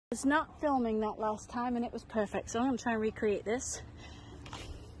I was not filming that last time and it was perfect, so I'm going to try and recreate this.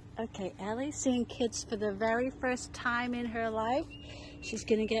 Okay, Ellie's seeing kids for the very first time in her life. She's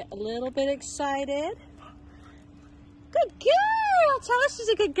going to get a little bit excited. Good girl! Tell her she's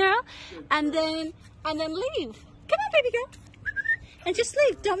a good girl. And then leave. Come on, baby girl. And just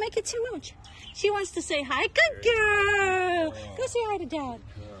leave. Don't make it too much. She wants to say hi. Good girl! Go say hi to Dad.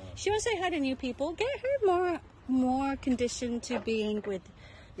 She wants to say hi to new people. Get her more conditioned to being with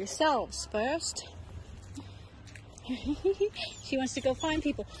yourselves first. She wants to go find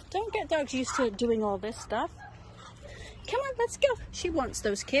people. Don't get dogs used to doing all this stuff. Come on, let's go. She wants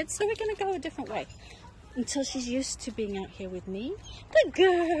those kids, so we're going to go a different way until she's used to being out here with me. Good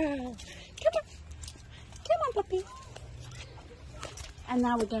girl. Come on. Come on, puppy. And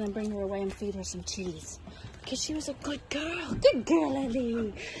now we're going to bring her away and feed her some cheese because she was a good girl. Good girl,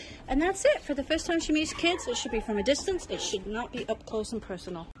 Ellie. And that's it. For the first time she meets kids, it should be from a distance. It should not be up close and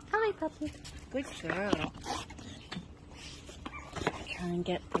personal. Hi, puppy. Good girl. Try and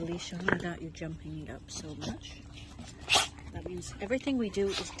get the leash on without you jumping it up so much. That means everything we do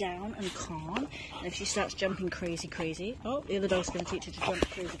is down and calm. And if she starts jumping crazy, oh, the other dog's going to teach her to jump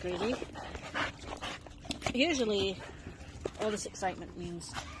crazy. Usually, all this excitement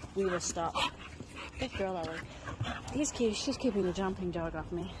means we will stop. Good girl, Ellie. She's keeping the jumping dog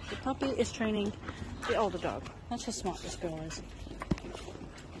off me. The puppy is training the older dog. That's how smart this girl is.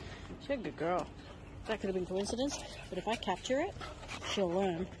 She's a good girl. That could have been coincidence, but if I capture it, she'll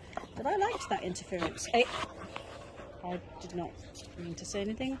learn that I liked that interference. Hey, I did not mean to say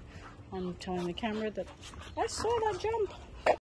anything. I'm telling the camera that I saw that jump.